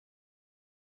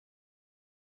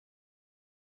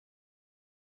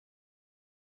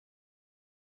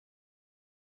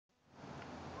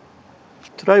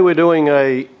Today we're doing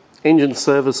a engine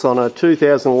service on a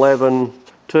 2011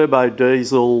 turbo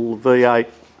diesel V8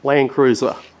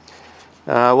 Landcruiser.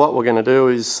 What we're going to do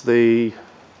is the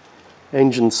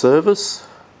engine service,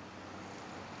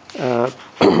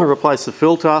 replace the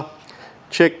filter,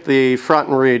 check the front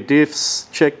and rear diffs,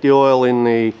 check the oil in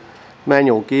the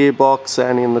manual gearbox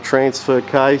and in the transfer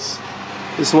case,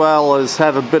 as well as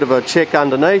have a bit of a check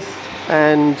underneath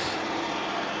and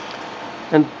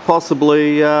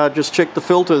possibly just check the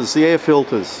filters, the air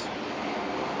filters.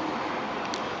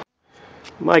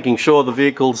 Making sure the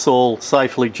vehicle's all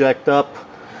safely jacked up,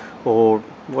 or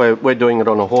we're doing it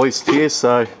on a hoist here,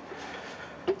 so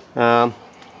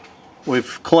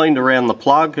we've cleaned around the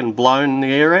plug and blown the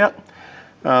air out.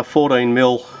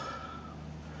 14mm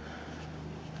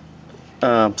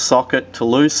socket to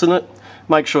loosen it.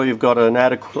 Make sure you've got an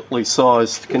adequately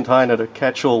sized container to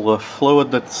catch all the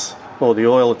fluid or the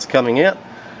oil that's coming out.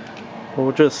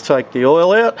 We'll just take the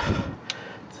oil out.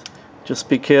 Just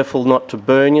be careful not to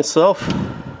burn yourself.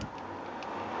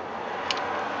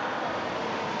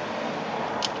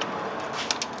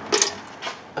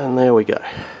 And there we go.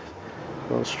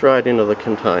 Well, straight into the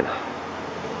container.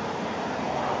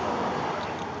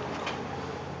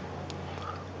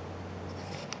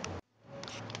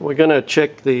 We're going to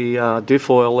check the diff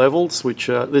oil levels, which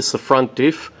this is the front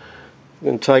diff. You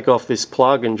can take off this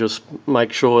plug and just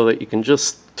make sure that you can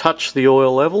just touch the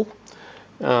oil level.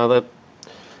 Then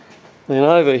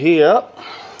over here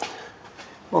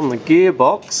on the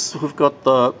gearbox we've got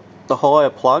the higher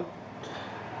plug.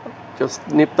 Just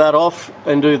nip that off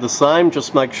and do the same.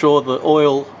 Just make sure the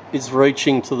oil is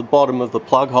reaching to the bottom of the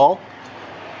plug hole.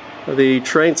 The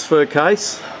transfer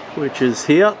case, which is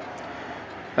here,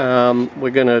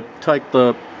 we're going to take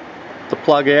the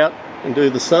plug out and do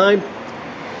the same.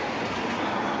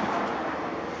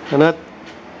 And at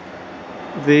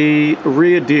the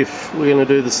rear diff we're going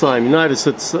to do the same. Notice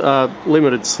it's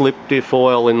limited slip diff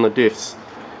oil in the diffs.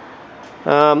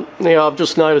 Now I've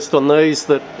just noticed on these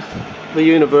that the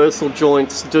universal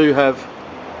joints do have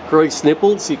grease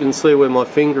nipples. You can see where my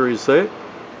finger is there.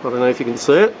 I don't know if you can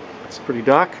see it. It's pretty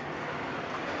dark.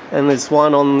 And there's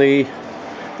one on the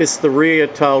rear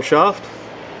tail shaft.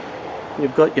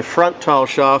 You've got your front tail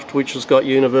shaft, which has got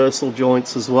universal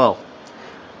joints as well.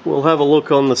 We'll have a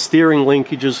look on the steering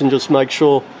linkages and just make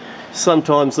sure.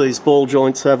 Sometimes these ball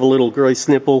joints have a little grease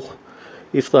nipple.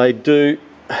 If they do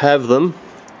have them,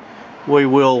 we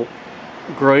will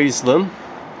grease them.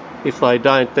 If they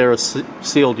don't, they're a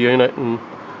sealed unit and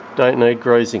don't need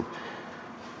greasing.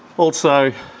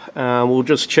 Also, we'll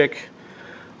just check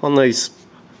on these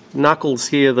knuckles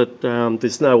here that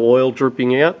there's no oil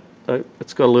dripping out.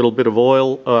 It's got a little bit of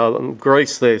oil,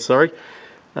 grease there, sorry,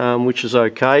 which is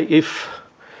okay.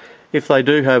 If they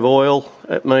do have oil,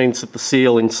 it means that the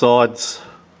seal inside's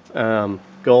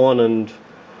gone, and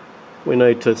we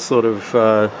need to sort of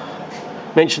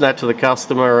mention that to the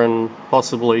customer and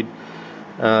possibly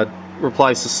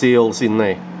replace the seals in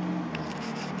there.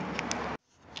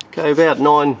 Okay, about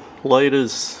 9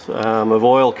 litres of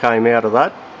oil came out of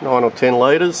that, 9 or 10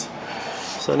 litres.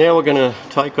 So now we're going to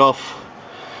take off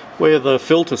where the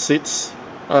filter sits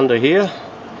under here.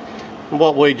 And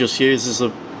what we just use is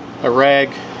a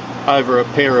rag over a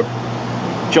pair of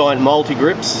giant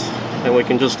multi-grips, and we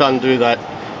can just undo that.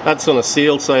 That's on a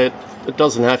seal, so it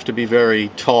doesn't have to be very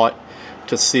tight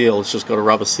to seal. It's just got a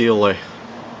rubber seal there.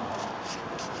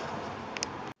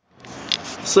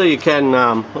 So you can,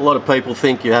 a lot of people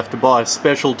think you have to buy a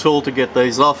special tool to get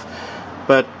these off,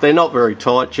 but they're not very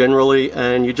tight generally,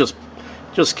 and you just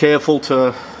careful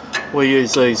to, we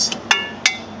use these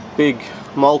big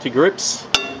multi-grips,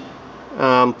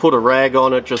 put a rag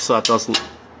on it just so it doesn't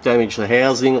damage the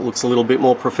housing. It looks a little bit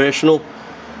more professional,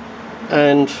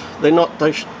 and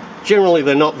generally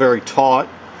they're not very tight.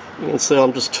 You can see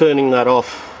I'm just turning that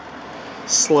off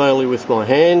slowly with my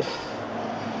hand.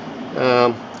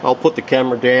 I'll put the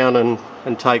camera down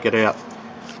and take it out.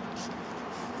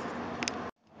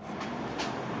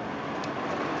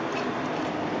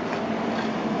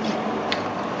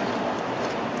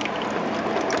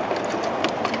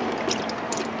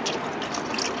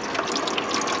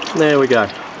 There we go.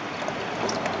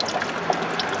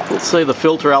 Let's see the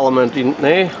filter element in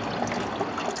there.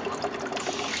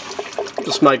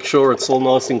 Just make sure it's all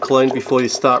nice and clean before you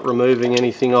start removing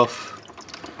anything off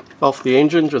the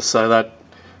engine, just so that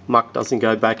muck doesn't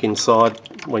go back inside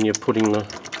when you're putting the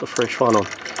fresh one on.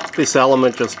 This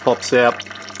element just pops out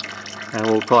and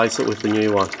we'll replace it with the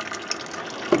new one.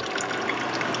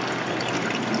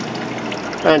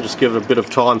 And just give it a bit of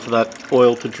time for that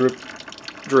oil to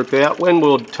drip out. When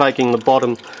we're taking the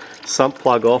bottom sump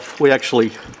plug off,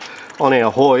 on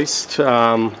our hoist,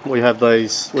 we have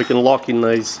these, we can lock in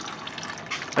these,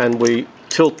 and we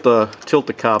tilt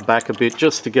the car back a bit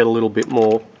just to get a little bit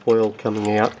more oil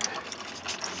coming out.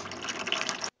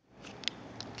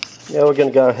 Now we're going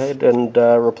to go ahead and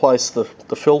replace the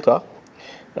filter.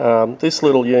 This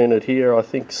little unit here, I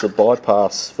think, is a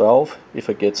bypass valve. If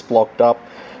it gets blocked up,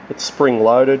 it's spring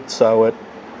loaded, so it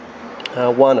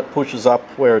it pushes up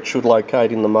where it should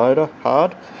locate in the motor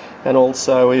hard, and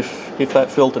also if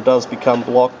that filter does become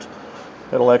blocked,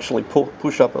 it'll actually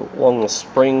push up along the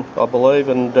spring, I believe,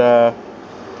 and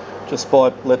just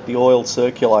let the oil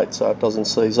circulate so it doesn't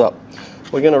seize up.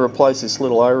 We're going to replace this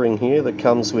little O-ring here that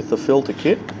comes with the filter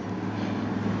kit,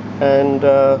 and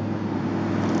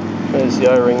there's the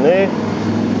O-ring there.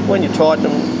 When you tighten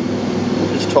them,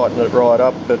 just tighten it right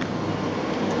up, but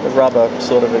the rubber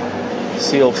sort of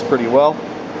seals pretty well,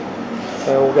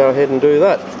 and we'll go ahead and do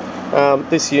that.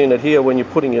 This unit here, when you're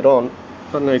putting it on,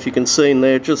 I don't know if you can see in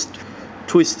there, just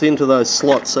twist into those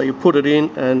slots, so you put it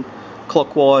in and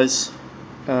clockwise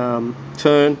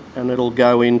turn, and it'll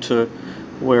go into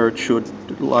where it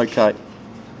should locate.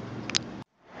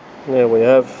 Now we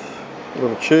have a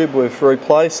little tube, we've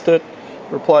replaced it,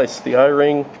 replaced the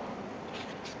O-ring,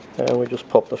 and we just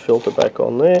pop the filter back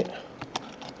on there.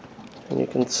 And you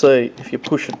can see if you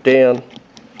push it down,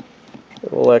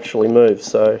 it will actually move,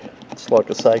 so it's like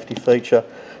a safety feature.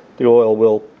 The oil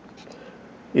will,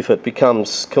 if it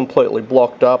becomes completely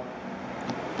blocked up,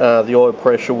 the oil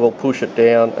pressure will push it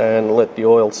down and let the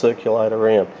oil circulate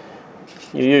around.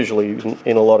 You're usually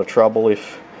in a lot of trouble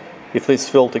if this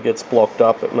filter gets blocked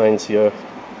up. It means you're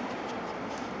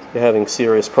having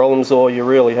serious problems, or you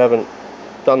really haven't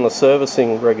done the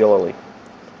servicing regularly.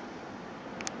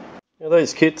 Now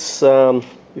these kits,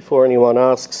 before anyone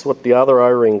asks what the other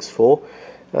O-rings for,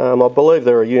 I believe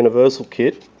they're a universal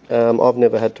kit. I've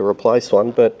never had to replace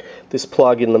one, but this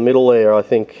plug in the middle there, I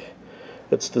think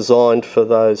it's designed for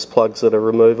those plugs that are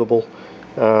removable.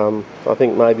 I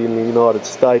think maybe in the United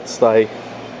States they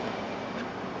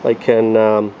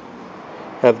can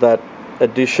have that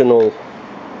additional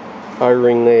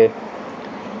O-ring there,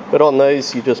 but on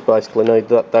these you just basically need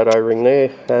that O-ring there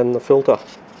and the filter.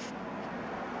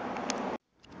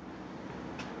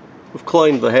 We've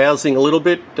cleaned the housing a little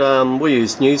bit. We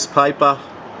use newspaper.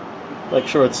 Make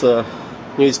sure it's a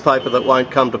newspaper that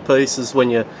won't come to pieces when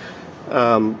you're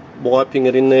wiping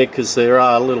it in there, because there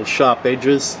are little sharp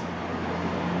edges.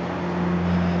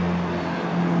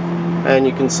 And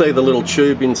you can see the little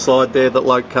tube inside there that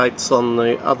locates on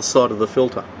the other side of the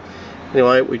filter.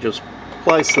 Anyway, we just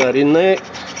place that in there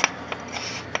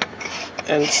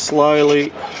and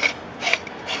slowly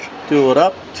do it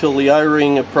up till the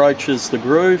O-ring approaches the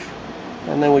groove,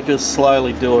 and then we just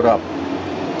slowly do it up.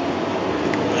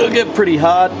 It'll get pretty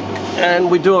hard,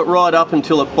 and we do it right up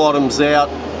until it bottoms out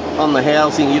on the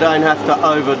housing. You don't have to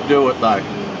overdo it though.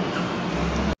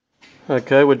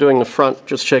 Okay, we're doing the front,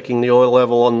 just checking the oil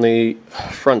level on the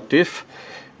front diff.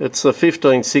 It's a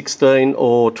 15/16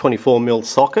 or 24mm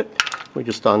socket. We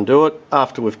just undo it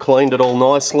after we've cleaned it all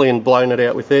nicely and blown it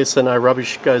out with air so no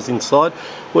rubbish goes inside.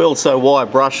 We also wire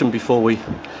brush them before we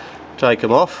take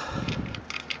them off.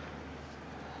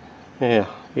 Yeah,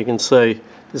 you can see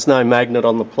there's no magnet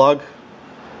on the plug,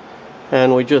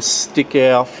 and we just stick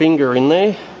our finger in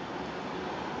there,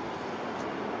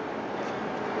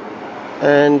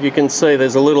 and you can see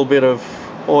there's a little bit of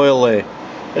oil there.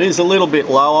 It is a little bit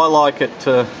low. I like it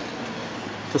to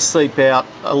seep out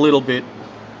a little bit,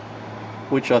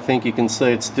 which I think you can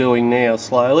see it's doing now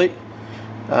slowly.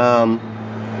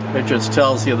 It just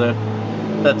tells you that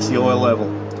that's the oil level.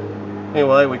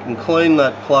 Anyway, we can clean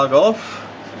that plug off.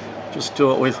 Just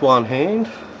do it with one hand.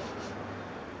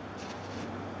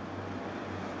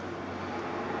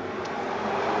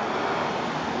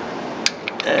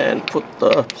 And put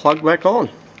the plug back on.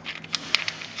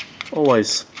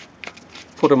 Always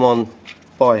put them on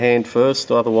by hand first,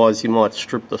 otherwise you might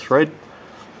strip the thread.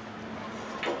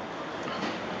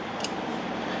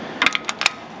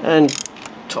 And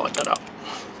tighten it up.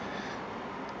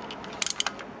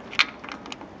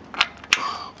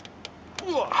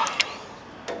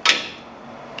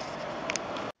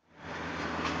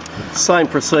 Same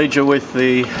procedure with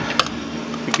the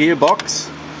gearbox.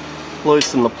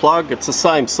 Loosen the plug. It's the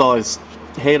same size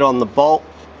head on the bolt,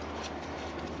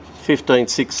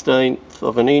 15/16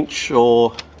 of an inch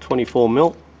or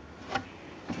 24mm.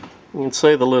 You can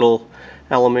see the little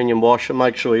aluminium washer.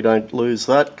 Make sure you don't lose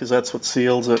that, because that's what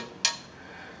seals it.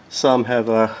 Some have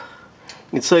you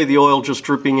can see the oil just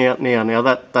dripping out now. Now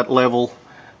that level,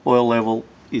 oil level,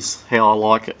 is how I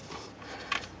like it.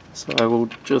 So we'll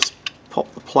just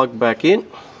pop the plug back in.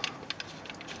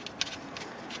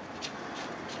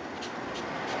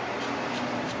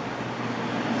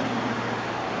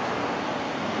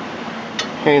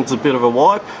 hands a bit of a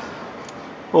wipe.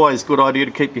 Always a good idea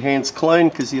to keep your hands clean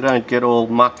because you don't get all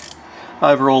muck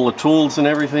over all the tools and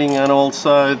everything, and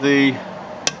also the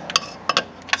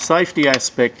safety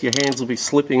aspect, your hands will be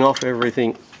slipping off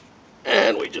everything.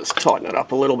 And we just tighten it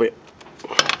up a little bit.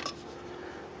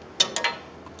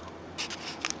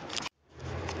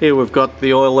 Here we've got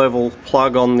the oil level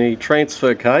plug on the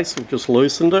transfer case, we've just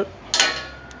loosened it.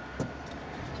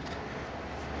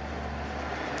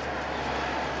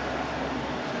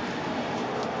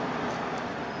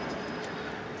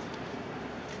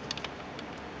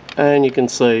 And you can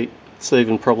see it's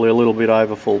even probably a little bit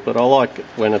overfull, but I like it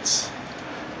when it's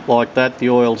like that,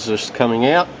 the oil's just coming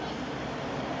out.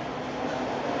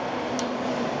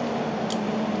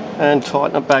 And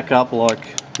tighten it back up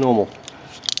like normal.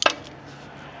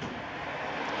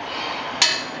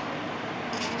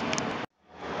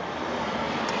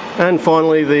 And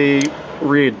finally the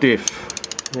rear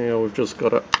diff. Now we've just got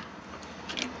to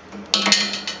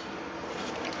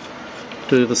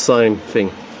do the same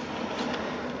thing.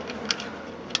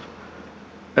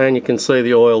 And you can see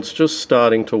the oil's just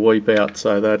starting to weep out,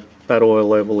 so that oil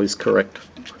level is correct.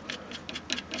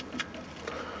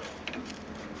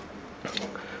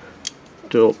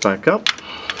 Do it back up.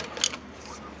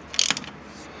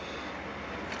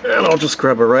 And I'll just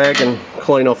grab a rag and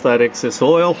clean off that excess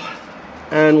oil.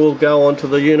 And we'll go on to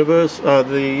the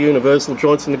universal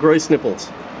joints and the grease nipples.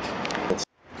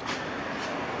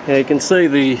 Now you can see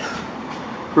the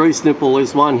grease nipple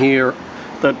is one here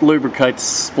that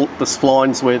lubricates the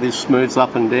splines where this moves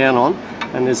up and down on,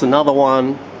 and there's another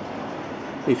one,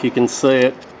 if you can see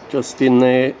it, just in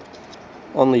there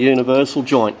on the universal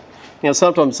joint. Now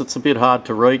sometimes it's a bit hard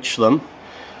to reach them,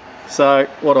 so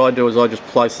what I do is I just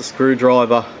place a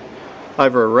screwdriver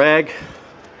over a rag.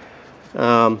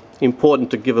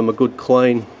 Important to give them a good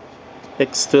clean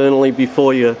externally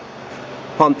before you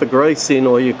pump the grease in,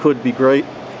 or you could be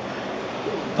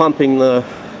pumping the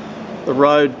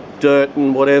road dirt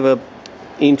and whatever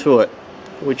into it,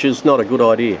 which is not a good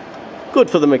idea. Good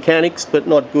for the mechanics, but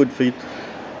not good for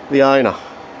the owner.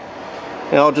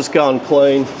 Now I'll just go and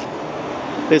clean.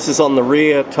 This is on the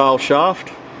rear tail shaft,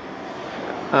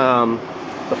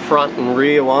 the front and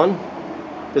rear one.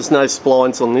 There's no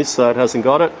splines on this, so it hasn't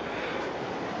got it.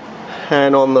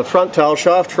 And on the front tail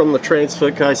shaft, from the transfer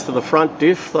case to the front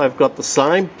diff, they've got the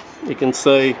same. You can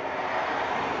see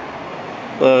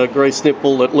the grease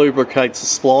nipple that lubricates the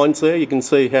splines there. You can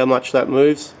see how much that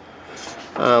moves.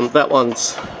 That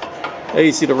one's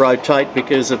easy to rotate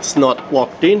because it's not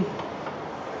locked in.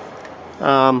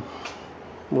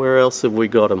 Where else have we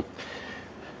got them?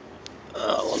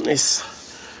 On this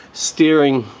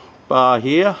steering bar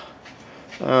here,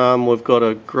 we've got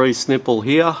a grease nipple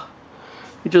here.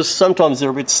 Sometimes they're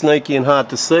a bit sneaky and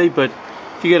hard to see, but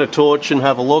if you get a torch and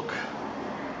have a look,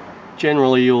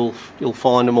 generally you'll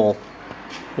find them all.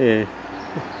 Yeah,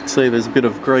 see there's a bit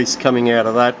of grease coming out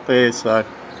of that there, so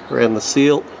around the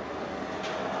seal.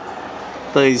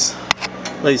 These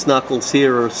knuckles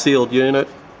here are a sealed unit.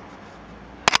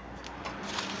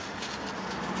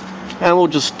 And we'll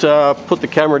just put the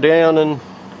camera down and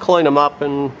clean them up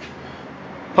and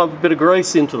pump a bit of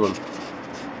grease into them.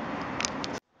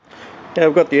 Now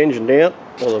we've got the engine down,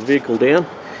 or the vehicle down.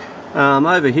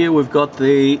 Over here we've got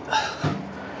the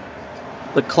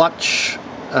clutch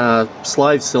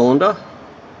slave cylinder,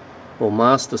 or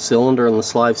master cylinder, and the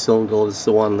slave cylinder is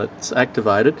the one that's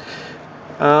activated.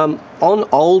 On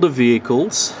older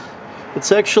vehicles,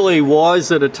 it's actually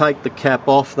wiser to take the cap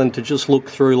off than to just look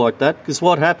through like that, because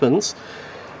what happens,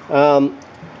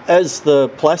 as the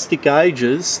plastic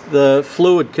ages, the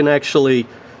fluid can actually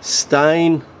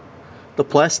stain the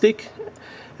plastic,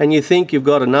 and you think you've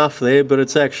got enough there, but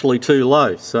it's actually too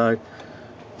low. So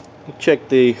you check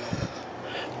the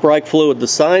brake fluid the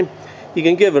same. You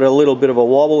can give it a little bit of a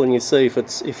wobble and you see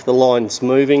if the line's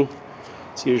moving.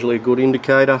 It's usually a good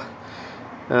indicator.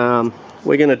 We're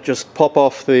going to just pop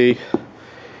off the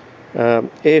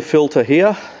air filter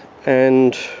here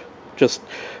and just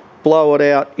blow it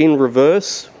out in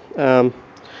reverse. The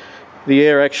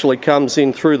air actually comes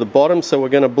in through the bottom, so we're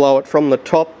going to blow it from the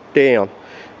top down.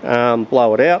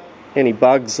 Blow it out, any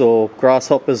bugs or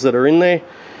grasshoppers that are in there,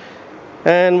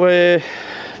 and we're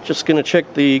just going to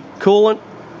check the coolant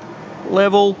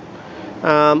level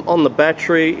on the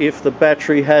battery. If the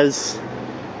battery has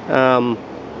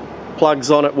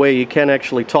plugs on it where you can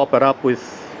actually top it up with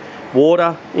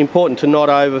water, important to not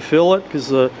overfill it, because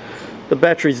the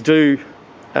batteries do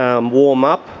warm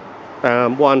up,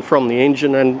 one from the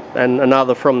engine and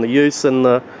another from the use, and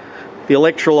the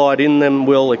electrolyte in them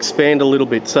will expand a little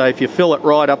bit. So if you fill it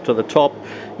right up to the top,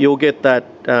 you'll get that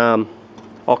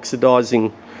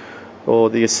oxidizing or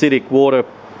the acidic water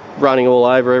running all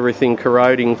over everything,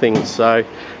 corroding things. So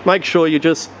make sure you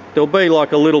just, there'll be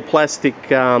like a little plastic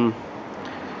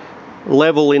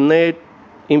level in there,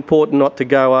 important not to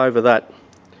go over that.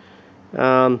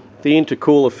 The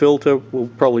intercooler filter will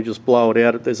probably just blow it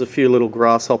out. There's a few little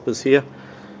grasshoppers here.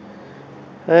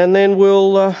 And then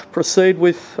we'll proceed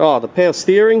with the power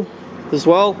steering as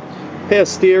well. Power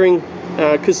steering,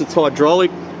 because it's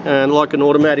hydraulic and like an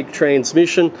automatic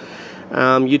transmission,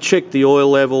 you check the oil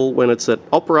level when it's at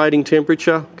operating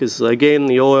temperature, because again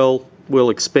the oil will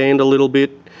expand a little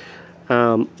bit,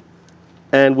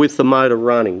 and with the motor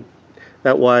running.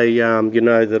 That way you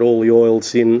know that all the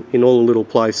oil's in all the little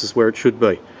places where it should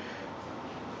be.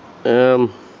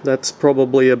 That's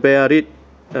probably about it.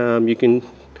 You can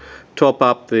top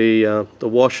up the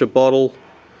washer bottle.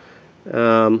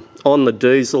 On the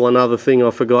diesel, another thing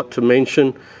I forgot to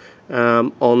mention,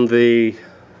 on the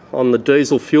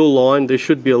diesel fuel line there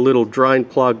should be a little drain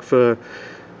plug for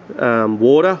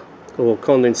water or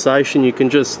condensation. You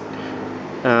can just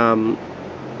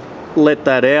let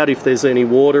that out if there's any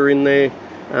water in there.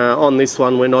 On this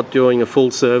one we're not doing a full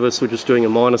service, we're just doing a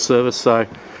minor service, so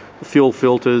the fuel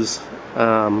filters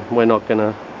we're not going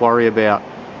to worry about.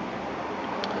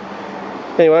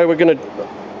 Anyway, we're going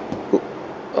to,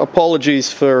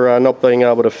 apologies for not being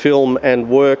able to film and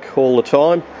work all the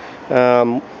time.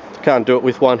 Can't do it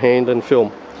with one hand and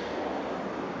film.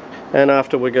 And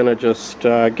after, we're going to just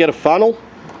get a funnel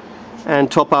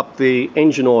and top up the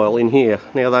engine oil in here.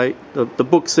 Now the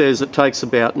book says it takes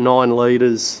about 9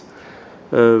 litres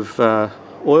of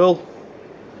oil,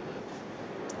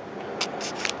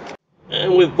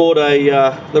 and we've bought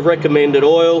the recommended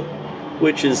oil,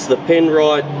 which is the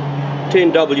Penrite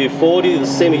 10W40, the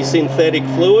semi-synthetic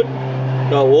fluid,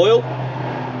 no oil.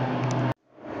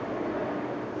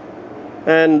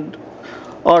 And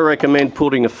I recommend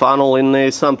putting a funnel in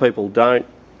there. Some people don't.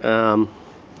 Yeah,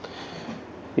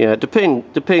 it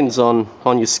depends on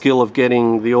your skill of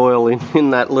getting the oil in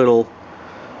that little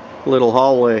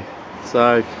hole there.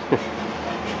 So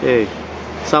yeah,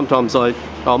 sometimes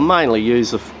I'll mainly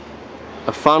use a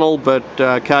funnel, but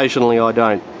occasionally I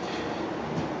don't.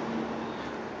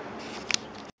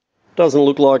 Doesn't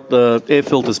look like the air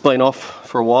filter's been off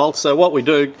for a while. So what we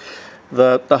do,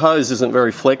 the hose isn't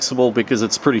very flexible because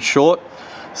it's pretty short.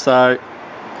 So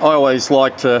I always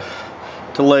like to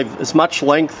leave as much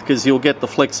length, because you'll get the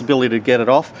flexibility to get it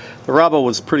off. The rubber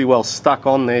was pretty well stuck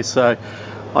on there, so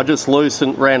I just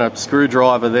ran a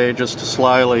screwdriver there just to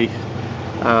slowly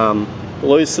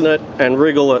loosen it and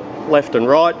wriggle it left and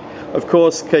right. Of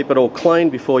course, keep it all clean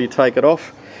before you take it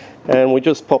off. And we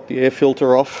just pop the air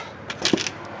filter off.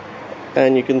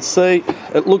 And you can see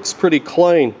it looks pretty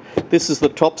clean. This is the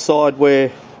top side, where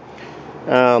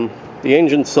the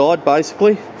engine side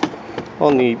basically.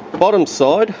 On the bottom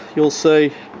side you'll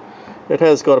see it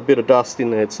has got a bit of dust in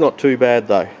there. It's not too bad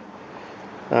though.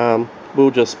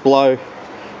 We'll just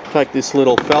take this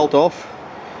little felt off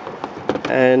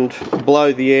and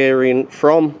blow the air in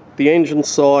from the engine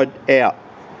side out.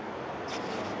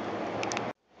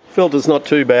 Filter's not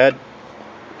too bad.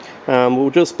 We'll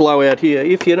just blow out here.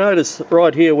 If you notice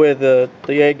right here where the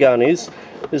air gun is,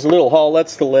 there's a little hole.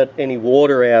 That's to let any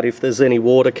water out if there's any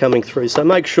water coming through. So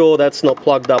make sure that's not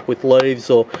plugged up with leaves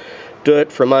or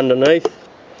dirt from underneath.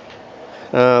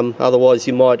 Otherwise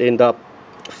you might end up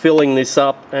filling this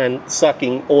up and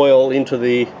sucking oil into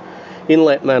the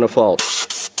inlet manifold.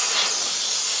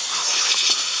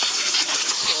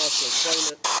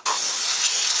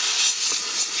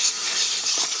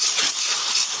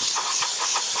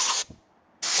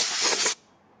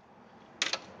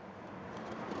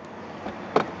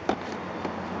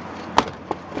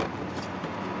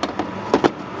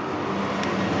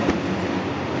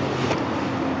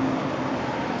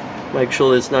 Make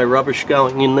sure there's no rubbish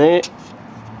going in there.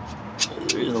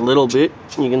 There's a little bit.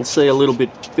 You can see a little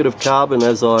bit of carbon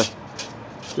as I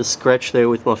just scratch there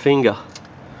with my finger.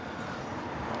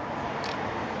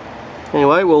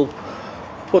 Anyway, we'll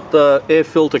put the air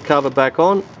filter cover back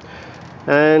on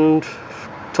and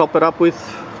top it up with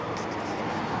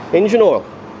engine oil.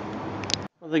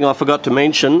 One thing I forgot to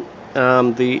mention,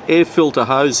 the air filter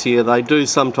hose here, they do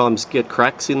sometimes get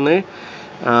cracks in there.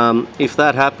 If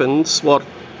that happens, what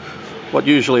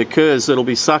usually occurs, it'll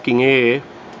be sucking air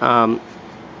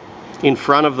in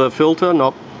front of the filter,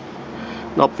 not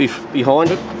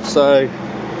behind it. So,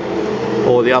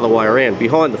 or the other way around,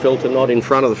 behind the filter, not in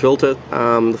front of the filter,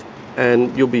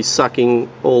 and you'll be sucking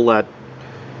all that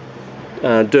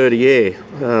dirty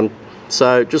air.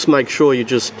 So just make sure you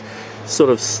just sort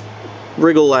of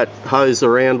wriggle that hose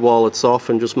around while it's off,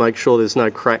 and just make sure there's no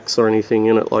cracks or anything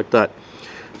in it like that.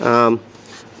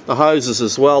 the hoses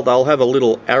as well, they'll have a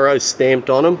little arrow stamped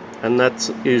on them, and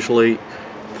that's usually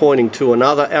pointing to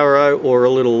another arrow or a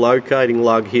little locating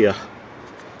lug here.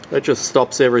 That just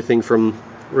stops everything from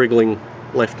wriggling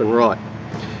left and right.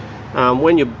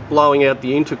 When you're blowing out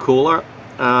the intercooler,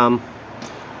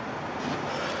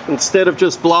 instead of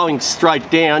just blowing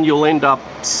straight down, you'll end up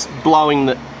blowing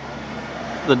the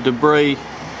debris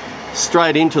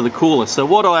straight into the cooler. So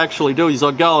what I actually do is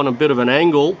I go on a bit of an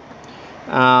angle,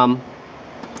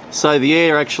 so the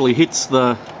air actually hits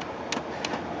the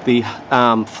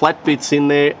flat bits in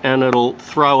there, and it'll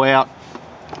throw out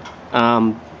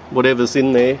whatever's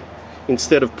in there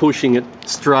instead of pushing it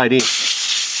straight in. So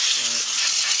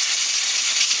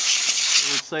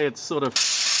you can see it's sort of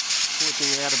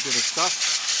flicking out a bit of stuff.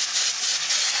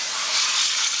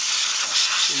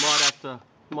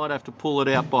 You might have to pull it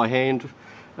out by hand.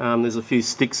 There's a few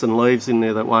sticks and leaves in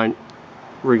there that won't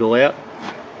wriggle out.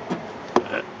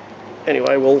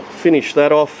 Anyway, we'll finish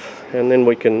that off, and then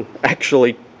we can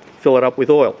actually fill it up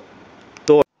with oil.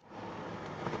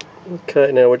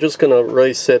 Okay, now we're just going to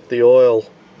reset the oil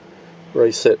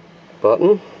reset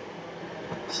button.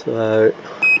 So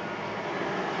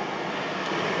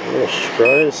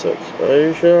Australia, so it's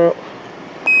Asia.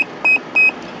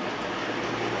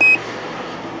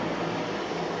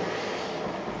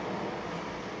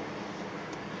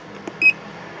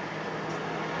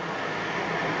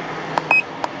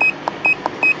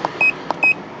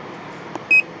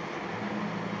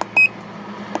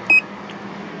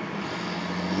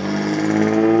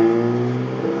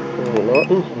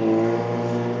 Martin,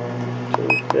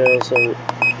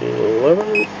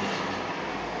 2011.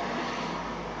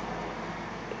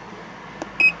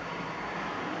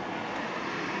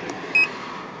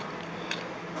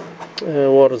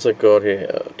 What has it got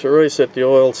here? To reset the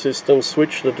oil system,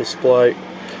 switch the display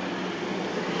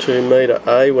to meter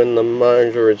A when the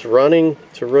motor is running.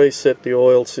 To reset the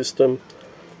oil system,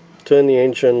 turn the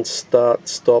engine start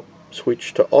stop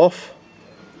switch to off.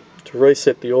 To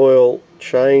reset the oil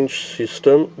change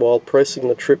system, while pressing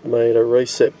the trip meter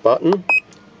reset button,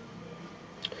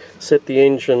 set the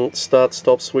engine start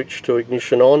stop switch to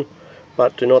ignition on,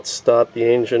 but do not start the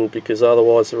engine because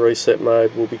otherwise the reset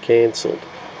mode will be cancelled.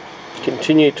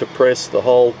 Continue to press the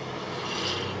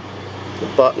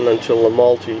button until the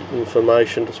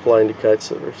multi-information display indicates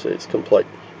that the reset is complete.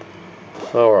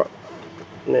 Alright,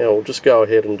 now we'll just go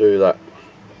ahead and do that.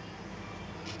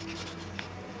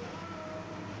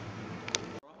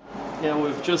 Now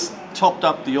we've just topped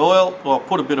up the oil, or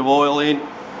put a bit of oil in,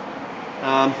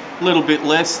 a little bit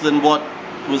less than what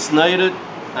was needed.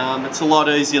 It's a lot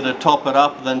easier to top it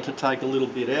up than to take a little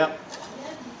bit out.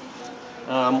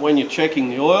 When you're checking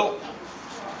the oil,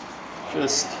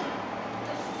 just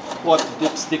wipe the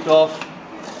dipstick off,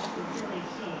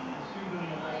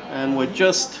 and we're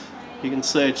just, you can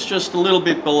see it's just a little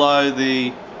bit below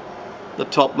the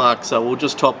top mark, so we'll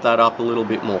just top that up a little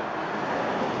bit more.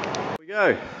 There we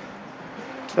go.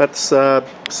 That's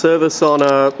service on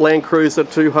a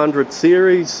Landcruiser 200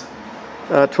 series,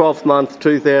 12th month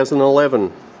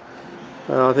 2011.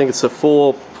 I think it's a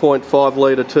 4.5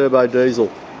 litre turbo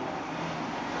diesel.